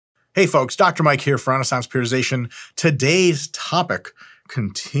Hey folks, Dr. Mike here for Renaissance Periodization. Today's topic,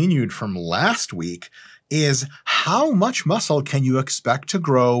 continued from last week, is how much muscle can you expect to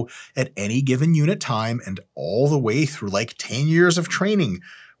grow at any given unit time and all the way through like 10 years of training?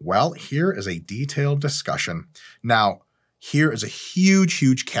 Well, here is a detailed discussion. Now, here is a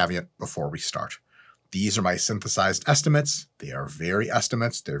huge caveat before we start. These are my synthesized estimates. They are very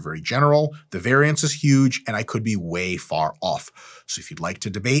estimates. They're very general. The variance is huge, and I could be way far off. So if you'd like to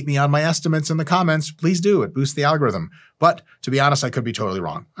debate me on my estimates in the comments, please do. It boosts the algorithm. But to be honest, I could be totally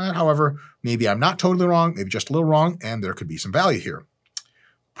wrong. However, maybe I'm not totally wrong, maybe just a little wrong, and there could be some value here.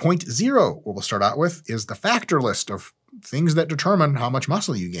 Point 0, what we'll start out with, is the factor list of things that determine how much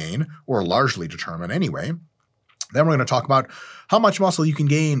muscle you gain, or largely determine anyway. Then we're going to talk about how much muscle you can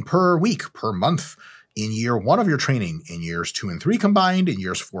gain per week, per month, in year 1 of your training, in years 2 and 3 combined, in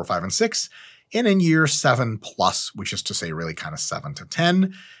years 4, 5, and 6, and in year 7 plus, which is to say really kind of 7 to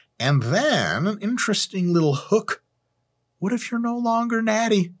 10. And then an interesting little hook. What if you're no longer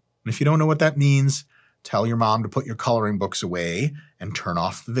natty? And if you don't know what that means, tell your mom to put your coloring books away and turn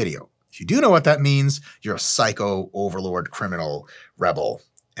off the video. If you do know what that means, you're a psycho, overlord, criminal, rebel,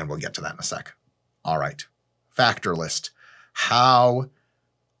 and we'll get to that in a sec. All right, factor list. How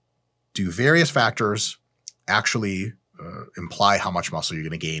do various factors actually imply how much muscle you're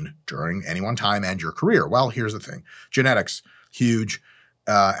going to gain during any one time and your career? Well, here's the thing. Genetics, huge.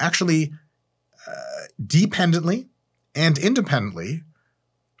 Dependently and independently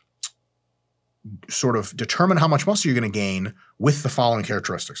sort of determine how much muscle you're going to gain with the following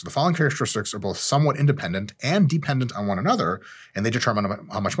characteristics. The following characteristics are both somewhat independent and dependent on one another, and they determine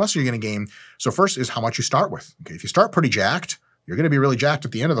how much muscle you're going to gain. So first is how much you start with. Okay, if you start pretty jacked, you're going to be really jacked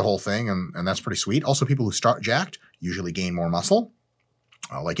at the end of the whole thing, and that's pretty sweet. Also, people who start jacked usually gain more muscle.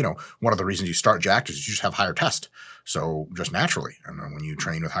 One of the reasons you start jacked is you just have higher test. So just naturally, and when you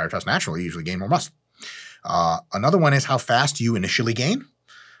train with higher test naturally, you usually gain more muscle. Another one is how fast you initially gain.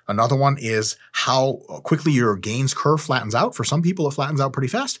 Another one is how quickly your gains curve flattens out. For some people, it flattens out pretty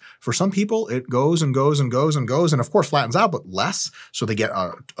fast. For some people, it goes and goes and goes and goes, and of course flattens out, but less. So they get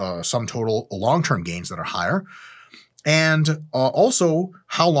some total long-term gains that are higher. And also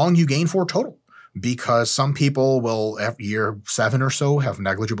how long you gain for total, because some people will, at year 7 or so, have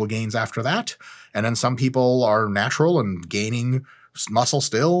negligible gains after that. And then some people are natural and gaining muscle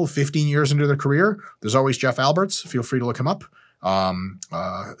still 15 years into their career. There's always Jeff Alberts. Feel free to look him up.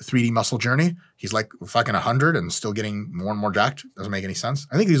 3D Muscle Journey. He's like fucking 100 and still getting more and more jacked. Doesn't make any sense.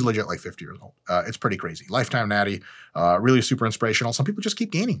 I think he's legit like 50 years old. It's pretty crazy. Lifetime natty, really super inspirational. Some people just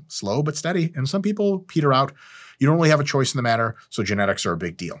keep gaining, slow but steady, and some people peter out. You don't really have a choice in the matter, so genetics are a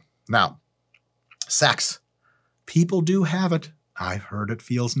big deal. Now, sex. People do have it. I've heard it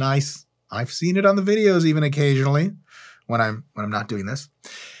feels nice. I've seen it on the videos even occasionally when I'm not doing this.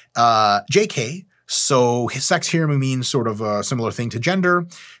 JK. So sex here means sort of a similar thing to gender.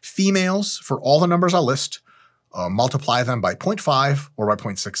 Females, for all the numbers I'll list, multiply them by 0.5 or by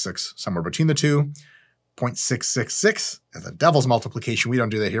 0.66, somewhere between the two. 0.666 is the devil's multiplication. We don't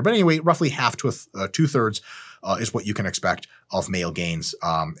do that here. But anyway, roughly half to 2/3 is what you can expect of male gains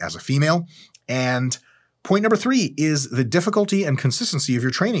as a female. And point number 3 is the difficulty and consistency of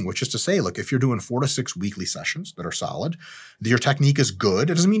your training, which is to say, look, if you're doing 4 to 6 weekly sessions that are solid, your technique is good.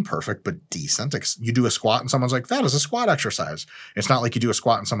 It doesn't mean perfect, but decent. You do a squat and someone's like, that is a squat exercise. It's not like you do a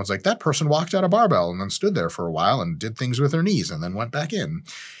squat and someone's like, that person walked out a barbell and then stood there for a while and did things with their knees and then went back in.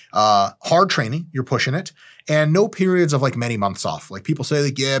 Hard training, you're pushing it, and no periods of like many months off. Like people say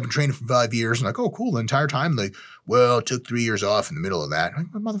like, yeah, I've been training for 5 years, and like, oh, cool, the entire time. Like, well, it took 3 years off in the middle of that. Like,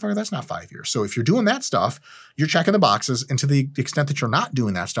 motherfucker, that's not 5 years. So if you're doing that stuff, you're checking the boxes, and to the extent that you're not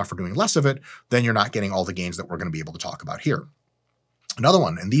doing that stuff or doing less of it, then you're not getting all the gains that we're going to be able to talk about here. Another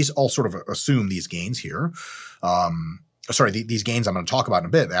one, and these all sort of assume these gains here. These gains I'm going to talk about in a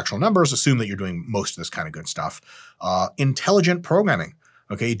bit. The actual numbers assume that you're doing most of this kind of good stuff. Intelligent programming.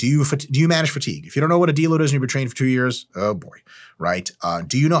 Okay, do you manage fatigue? If you don't know what a deload is and you've been trained for 2 years, oh boy, right?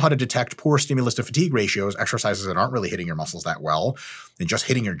 Do you know how to detect poor stimulus to fatigue ratios, exercises that aren't really hitting your muscles that well and just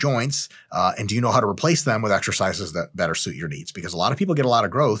hitting your joints? And do you know how to replace them with exercises that better suit your needs? Because a lot of people get a lot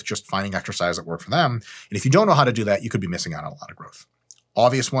of growth just finding exercise that work for them. And if you don't know how to do that, you could be missing out on a lot of growth.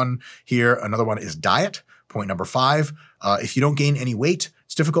 Obvious one here. Another one is diet. Point number 5. If you don't gain any weight,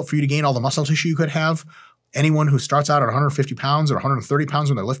 it's difficult for you to gain all the muscle tissue you could have. Anyone who starts out at 150 pounds or 130 pounds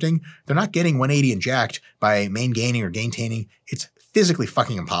when they're lifting, they're not getting 180 and jacked by main gaining or gaintaining. It's physically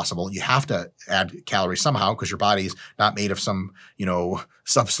fucking impossible. You have to add calories somehow because your body's not made of some,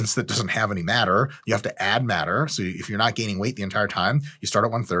 substance that doesn't have any matter. You have to add matter. So if you're not gaining weight the entire time, you start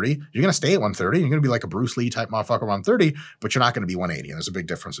at 130, you're going to stay at 130. You're going to be like a Bruce Lee type motherfucker 130, but you're not going to be 180. And there's a big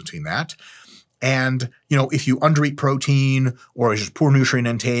difference between that. And, if you undereat protein or just poor nutrient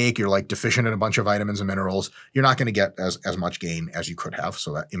intake, you're like deficient in a bunch of vitamins and minerals, you're not going to get as much gain as you could have.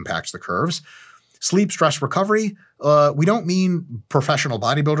 So that impacts the curves. Sleep, stress, recovery. We don't mean professional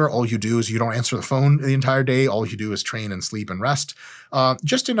bodybuilder. All you do is you don't answer the phone the entire day. All you do is train and sleep and rest.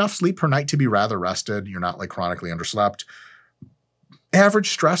 Just enough sleep per night to be rather rested. You're not like chronically underslept. Average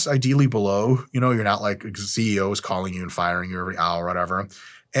stress, ideally below. You're not like CEOs calling you and firing you every hour or whatever.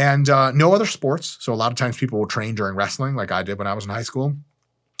 And no other sports. So a lot of times people will train during wrestling like I did when I was in high school.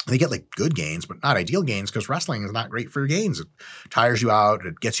 They get like good gains, but not ideal gains because wrestling is not great for your gains. It tires you out.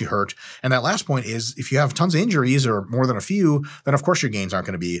 It gets you hurt. And that last point is if you have tons of injuries or more than a few, then of course your gains aren't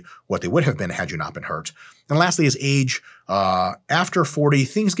going to be what they would have been had you not been hurt. And lastly is age. After 40,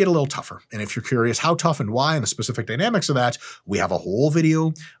 things get a little tougher. And if you're curious how tough and why and the specific dynamics of that, we have a whole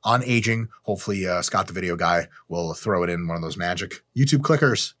video on aging. Hopefully Scott, the video guy, will throw it in one of those magic YouTube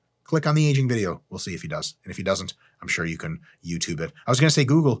clickers. Click on the aging video. We'll see if he does. And if he doesn't, I'm sure you can YouTube it. I was going to say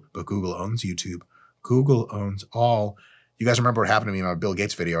Google, but Google owns YouTube. Google owns all. You guys remember what happened to me in my Bill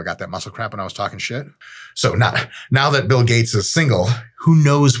Gates video? I got that muscle cramp when I was talking shit. So now that Bill Gates is single, who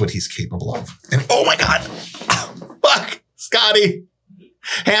knows what he's capable of? And oh my God, fuck, Scotty,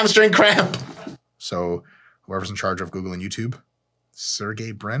 hamstring cramp. So whoever's in charge of Google and YouTube,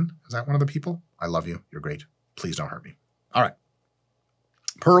 Sergey Brin, is that one of the people? I love you. You're great. Please don't hurt me. All right.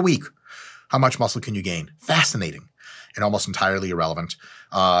 Per week, how much muscle can you gain? Fascinating and almost entirely irrelevant.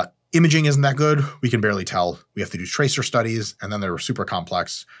 Imaging isn't that good. We can barely tell. We have to do tracer studies, and then they're super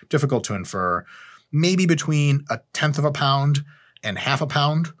complex, difficult to infer. Maybe between 1/10 of a pound and 1/2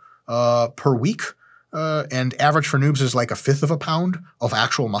 pound per week. And average for noobs is like 1/5 of a pound of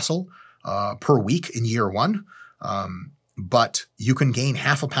actual muscle per week in year one. But you can gain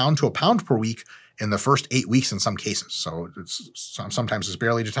 1/2 pound to a pound per week in the first 8 weeks in some cases. So sometimes it's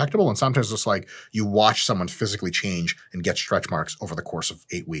barely detectable, and sometimes it's like you watch someone physically change and get stretch marks over the course of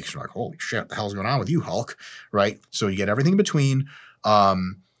 8 weeks. You're like, holy shit, the hell's going on with you, Hulk? Right? So you get everything in between.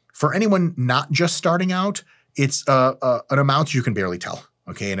 For anyone not just starting out, it's an amount you can barely tell.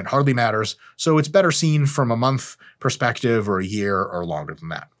 Okay, and it hardly matters. So it's better seen from a month perspective or a year or longer than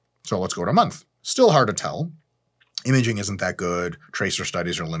that. So let's go to a month. Still hard to tell. Imaging isn't that good. Tracer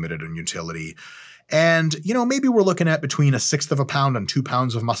studies are limited in utility. And, maybe we're looking at between 1/6 of a pound and 2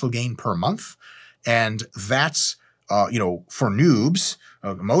 pounds of muscle gain per month. And that's, for noobs,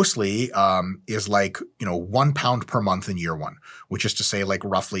 mostly is like, 1 pound per month in year one, which is to say like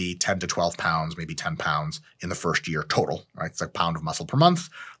roughly 10 to 12 pounds, maybe 10 pounds in the first year total, right? It's like a pound of muscle per month.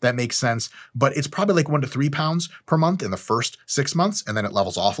 That makes sense. But it's probably like 1 to 3 pounds per month in the first 6 months. And then it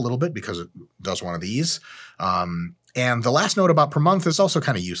levels off a little bit because it does one of these. And the last note about per month is also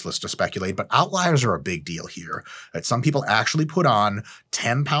kind of useless to speculate, but outliers are a big deal here. That some people actually put on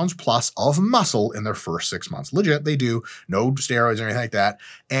 10 pounds plus of muscle in their first 6 months. Legit, they do. No steroids or anything like that.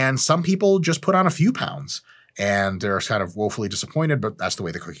 And some people just put on a few pounds and they're kind of woefully disappointed, but that's the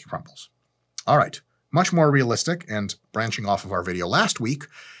way the cookie crumbles. All right, much more realistic and branching off of our video last week,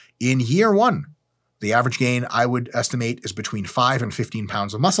 in year one, the average gain I would estimate is between 5 and 15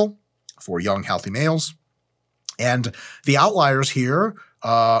 pounds of muscle for young, healthy males. And the outliers here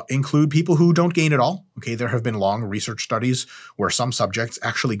include people who don't gain at all. Okay, there have been long research studies where some subjects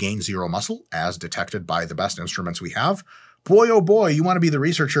actually gain 0 muscle, as detected by the best instruments we have. Boy, oh boy, you want to be the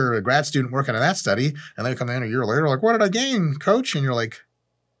researcher, a grad student working on that study, and they come in a year later like, what did I gain, coach? And you're like,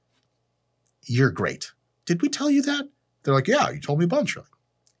 you're great. Did we tell you that? They're like, yeah, you told me a bunch. You're like,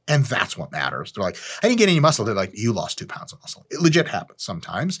 and that's what matters. They're like, I didn't get any muscle. They're like, you lost 2 pounds of muscle. It legit happens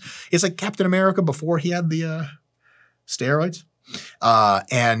sometimes. It's like Captain America before he had the steroids.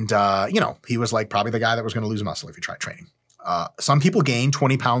 He was like probably the guy that was going to lose muscle if he tried training. Some people gain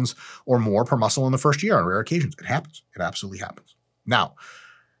 20 pounds or more per muscle in the first year on rare occasions. It happens. It absolutely happens. Now,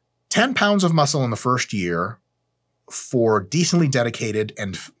 10 pounds of muscle in the first year for decently dedicated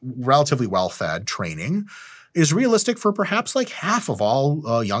and relatively well-fed training is realistic for perhaps like half of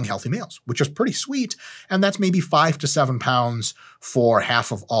all young, healthy males, which is pretty sweet. And that's maybe 5 to 7 pounds for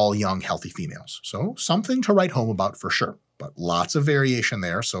half of all young, healthy females. So something to write home about for sure, but lots of variation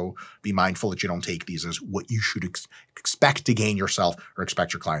there. So be mindful that you don't take these as what you should expect to gain yourself or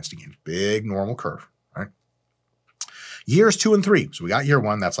expect your clients to gain. Big normal curve, right? Years 2 and 3. So we got year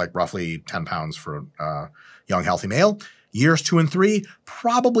one, that's like roughly 10 pounds for young, healthy male. Years 2 and 3,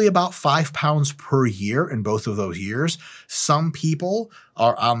 probably about 5 pounds per year in both of those years. Some people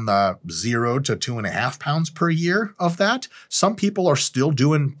are on the 0 to 2.5 pounds per year of that. Some people are still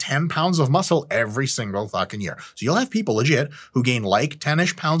doing 10 pounds of muscle every single fucking year. So you'll have people legit who gain like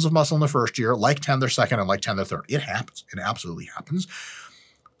 10-ish pounds of muscle in the first year, like 10 their second, and like 10 their third. It happens. It absolutely happens.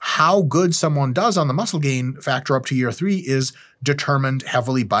 How good someone does on the muscle gain factor up to year 3 is determined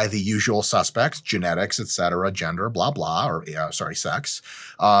heavily by the usual suspects, genetics, etc., gender, blah, blah, or sex.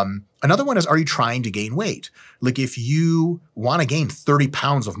 Another one is, are you trying to gain weight? Like if you want to gain 30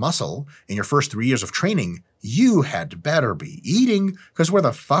 pounds of muscle in your first 3 years of training, you had better be eating, because where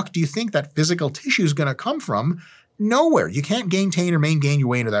the fuck do you think that physical tissue is going to come from? Nowhere. You can't maintain or gain your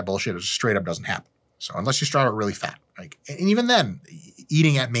way into that bullshit. It just straight up doesn't happen. So unless you start out really fat, and even then,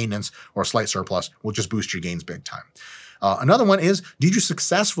 eating at maintenance or a slight surplus will just boost your gains big time. Another one is, did you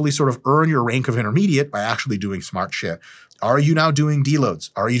successfully sort of earn your rank of intermediate by actually doing smart shit? Are you now doing deloads?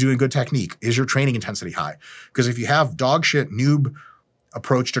 Are you doing good technique? Is your training intensity high? Because if you have dog shit noob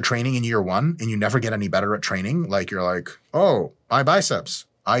approach to training in year 1 and you never get any better at training, like you're like, oh, my biceps,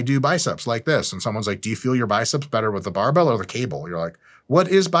 I do biceps like this. And someone's like, do you feel your biceps better with the barbell or the cable? You're like, what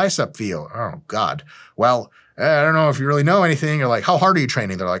is bicep feel? Oh, God. Well, I don't know if you really know anything. You're like, how hard are you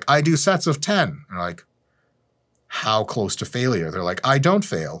training? They're like, I do sets of 10. You're like, how close to failure? They're like, I don't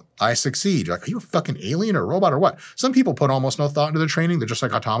fail. I succeed. You're like, are you a fucking alien or a robot or what? Some people put almost no thought into their training. They're just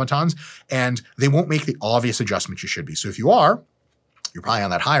like automatons, and they won't make the obvious adjustments you should be. So if you are, you're probably on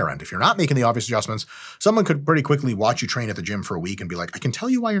that higher end. If you're not making the obvious adjustments, someone could pretty quickly watch you train at the gym for a week and be like, I can tell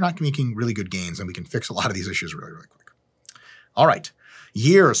you why you're not making really good gains, and we can fix a lot of these issues really, really quick. All right.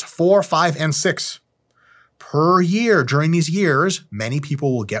 Years 4, 5, and 6. Per year during these years, many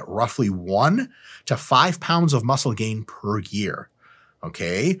people will get roughly 1 to 5 pounds of muscle gain per year.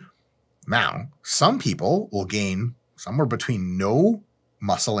 Okay? Now, some people will gain somewhere between no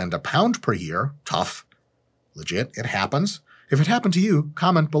muscle and 1 pound per year. Tough. Legit. It happens. If it happened to you,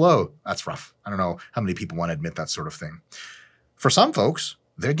 comment below. That's rough. I don't know how many people want to admit that sort of thing. For some folks,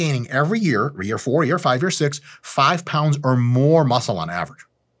 they're gaining every year 4, year 5, year 6, 5 pounds or more muscle on average.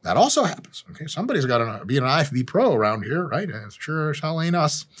 That also happens. Okay, somebody's got to be an IFB pro around here, right? It sure as hell ain't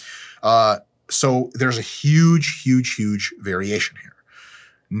us. So there's a huge, huge, huge variation here.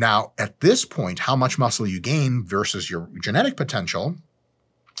 Now, at this point, how much muscle you gain versus your genetic potential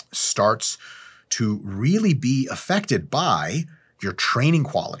starts to really be affected by your training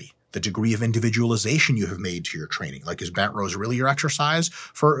quality, the degree of individualization you have made to your training. Like, is bent rows really your exercise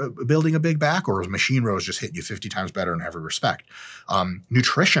for building a big back, or is machine rows just hitting you 50 times better in every respect?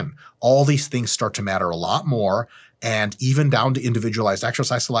 Nutrition, all these things start to matter a lot more, and even down to individualized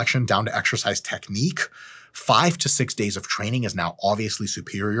exercise selection, down to exercise technique. 5 to 6 days of training is now obviously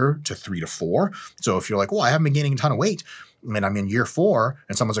superior to 3 to 4. So if you're like, well, I haven't been gaining a ton of weight, and I'm in year 4,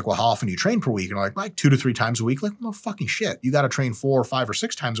 and someone's like, well, how often do you train per week? And you're like 2 to 3 times a week. Like, no fucking shit. You got to train 4 or 5 or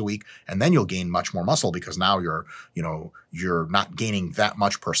 6 times a week, and then you'll gain much more muscle, because now you're not gaining that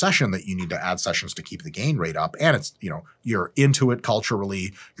much per session that you need to add sessions to keep the gain rate up. And it's, you're into it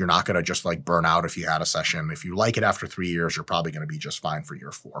culturally. You're not going to just like burn out if you add a session. If you like it after 3 years, you're probably going to be just fine for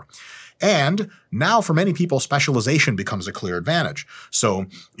year 4. And now for many people, specialization becomes a clear advantage. So,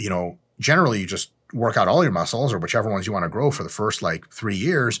 generally you just work out all your muscles, or whichever ones you want to grow, for the first 3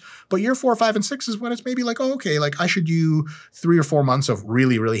 years. But year 4, 5, and 6 is when it's maybe like, oh, okay, like I should do 3 or 4 months of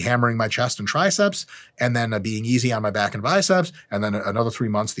really, really hammering my chest and triceps, and then being easy on my back and biceps, and then another 3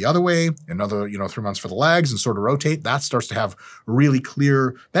 months the other way, another 3 months for the legs, and sort of rotate. That starts to have really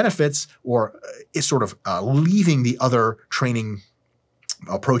clear benefits, or is sort of leaving the other training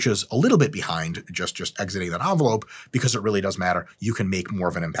approaches a little bit behind, just exiting that envelope, because it really does matter. You can make more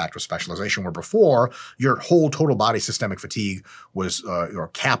of an impact with specialization, where before your whole total body systemic fatigue was, your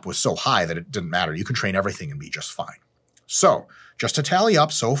cap was so high that it didn't matter. You can train everything and be just fine. So just to tally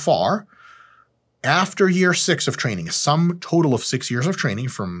up so far, after year 6 of training, a sum total of 6 years of training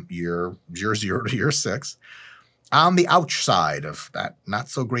from year 0 to year 6, on the ouch side of that, not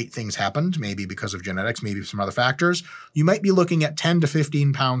so great things happened, maybe because of genetics, maybe some other factors, you might be looking at 10 to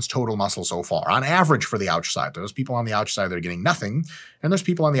 15 pounds total muscle so far, on average for the ouch side. There's people on the ouch side that are getting nothing, and there's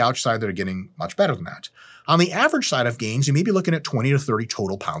people on the ouch side that are getting much better than that. On the average side of gains, you may be looking at 20 to 30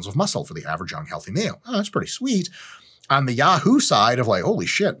 total pounds of muscle for the average young healthy male. Oh, that's pretty sweet. On the Yahoo side of like, holy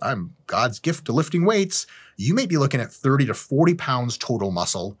shit, I'm God's gift to lifting weights, you may be looking at 30 to 40 pounds total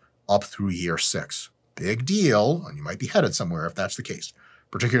muscle up through year 6. Big deal, and you might be headed somewhere if that's the case,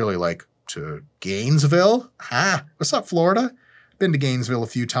 particularly like to Gainesville. What's up, Florida? Been to Gainesville a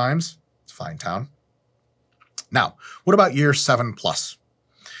few times. It's a fine town. Now, what about year 7 plus?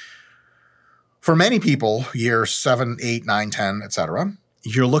 For many people, years 7, 8, 9, 10, etc.,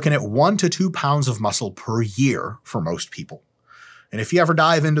 you're looking at 1 to 2 pounds of muscle per year for most people. And if you ever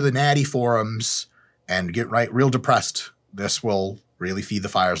dive into the natty forums and get real depressed, this will really feed the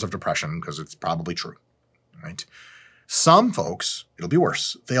fires of depression because it's probably true, right? Some folks, it'll be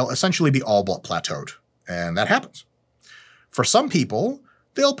worse. They'll essentially be all but plateaued, and that happens. For some people,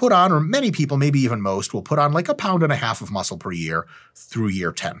 they'll put on, or many people, maybe even most, will put on like 1.5 pounds of muscle per year through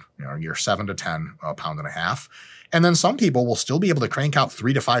year 10, year 7 to 10, 1.5 pounds. And then some people will still be able to crank out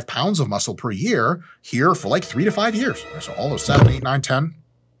 3 to 5 pounds of muscle per year here for like 3 to 5 years. So all those 7, 8, 9, 10.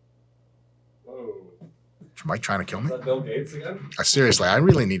 Whoa. Is Mike trying to kill me? Is that Bill Gates again? Seriously, I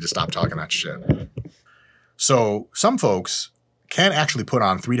really need to stop talking that shit. So some folks can actually put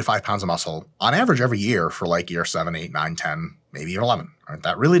on 3 to 5 pounds of muscle on average every year for like year 7, 8, 9, 10, maybe even 11. Right?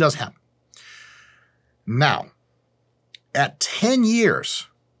 That really does happen. Now, at 10 years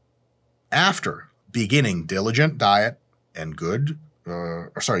after beginning diligent diet and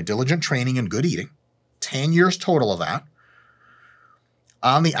diligent training and good eating, 10 years total of that,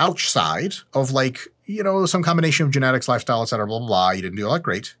 on the ouch side of like, some combination of genetics, lifestyle, et cetera, blah, blah, blah, you didn't do all that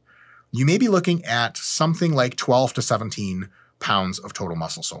great, you may be looking at something like 12 to 17 pounds of total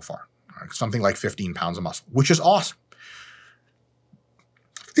muscle so far. Right? Something like 15 pounds of muscle, which is awesome.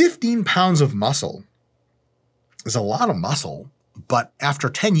 15 pounds of muscle is a lot of muscle, but after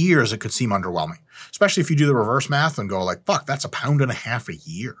 10 years, it could seem underwhelming, especially if you do the reverse math and go like, fuck, that's 1.5 pounds a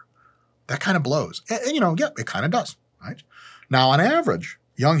year. That kind of blows. And it kind of does, right? Now, on average,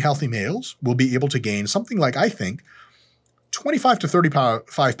 young, healthy males will be able to gain something like, I think, 25 to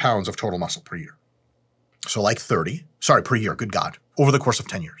 35 pounds of total muscle per year. So like per year, good God, over the course of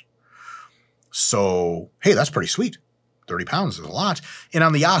 10 years. So, hey, that's pretty sweet. 30 pounds is a lot. And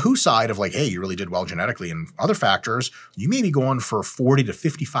on the Yahoo side of like, hey, you really did well genetically and other factors, you may be going for 40 to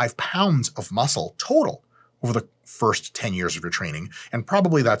 55 pounds of muscle total over the first 10 years of your training. And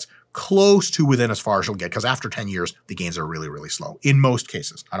probably that's close to within as far as you'll get, because after 10 years, the gains are really, really slow in most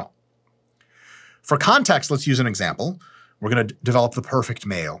cases. I don't. For context, let's use an example. We're going to develop the perfect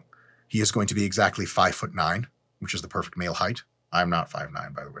male. He is going to be exactly 5'9", which is the perfect male height. I'm not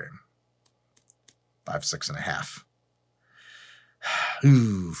 5'9", by the way. 5'6.5".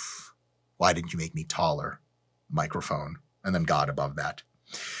 Oof. Why didn't you make me taller? Microphone. And then God above that.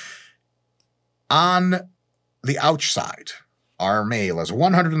 On the ouch side, our male is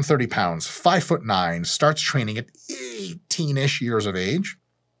 130 pounds, 5'9", starts training at 18-ish years of age.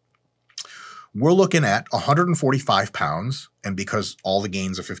 We're looking at 145 pounds, and because all the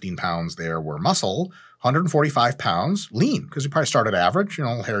gains of 15 pounds there were muscle, 145 pounds lean, because you probably started average,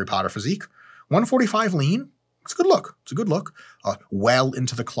 Harry Potter physique. 145 lean, it's a good look. It's a good look. Well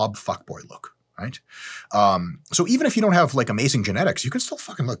into the club fuckboy look, right? So even if you don't have like amazing genetics, you can still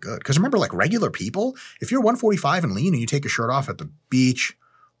fucking look good. Because remember, like regular people, if you're 145 and lean and you take your shirt off at the beach,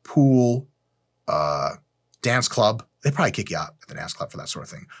 pool, dance club, they probably kick you out at the dance club for that sort of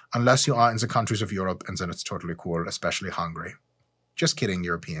thing. Unless you are in the countries of Europe, and then it's totally cool, especially Hungary. Just kidding,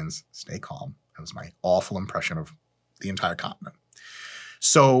 Europeans. Stay calm. That was my awful impression of the entire continent.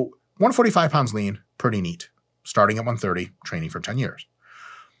 So 145 pounds lean, pretty neat. Starting at 130, training for 10 years.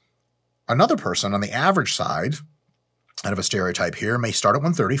 Another person on the average side, out of a stereotype here, may start at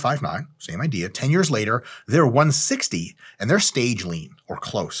 130, 5'9", same idea. 10 years later, they're 160, and they're stage lean or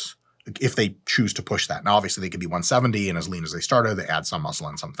close, if they choose to push that. Now, obviously, they could be 170 and as lean as they started, they add some muscle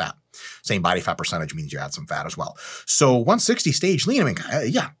and some fat. Same body fat percentage means you add some fat as well. So 160 stage lean,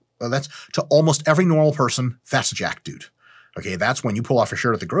 that's to almost every normal person, that's a jack dude. Okay, that's when you pull off your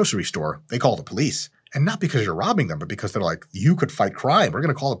shirt at the grocery store, they call the police. And not because you're robbing them, but because they're like, you could fight crime. We're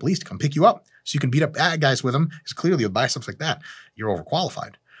going to call the police to come pick you up so you can beat up bad guys with them. Because clearly with biceps like that, you're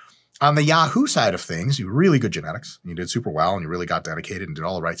overqualified. On the Yahoo side of things, you have really good genetics. You did super well and you really got dedicated and did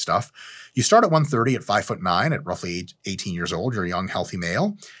all the right stuff. You start at 130 at 5'9", at roughly 18 years old. You're a young, healthy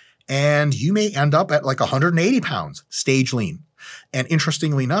male. And you may end up at like 180 pounds, stage lean. And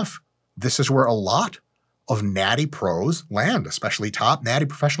interestingly enough, this is where a lot of natty pros land, especially top natty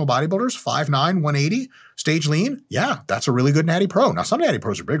professional bodybuilders, 5'9", 180, stage lean. Yeah, that's a really good natty pro. Now, some natty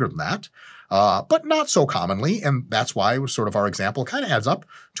pros are bigger than that, but not so commonly. And that's why sort of our example kind of adds up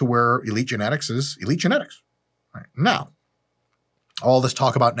to where elite genetics is elite genetics. Right. Now, all this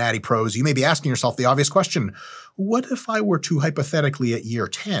talk about natty pros, you may be asking yourself the obvious question, what if I were to hypothetically at year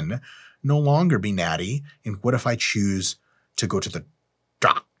 10 no longer be natty? And what if I choose to go to the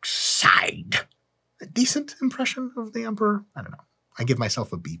dark side? A decent impression of the emperor? I don't know. I give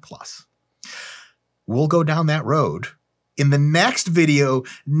myself a B+. We'll go down that road in the next video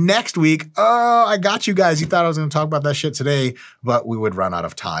next week. Oh, I got you guys. You thought I was going to talk about that shit today, but we would run out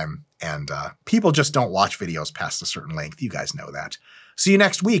of time. And people just don't watch videos past a certain length. You guys know that. See you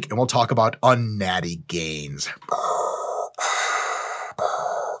next week, and we'll talk about unnatty gains.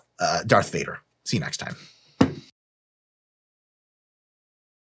 Darth Vader. See you next time.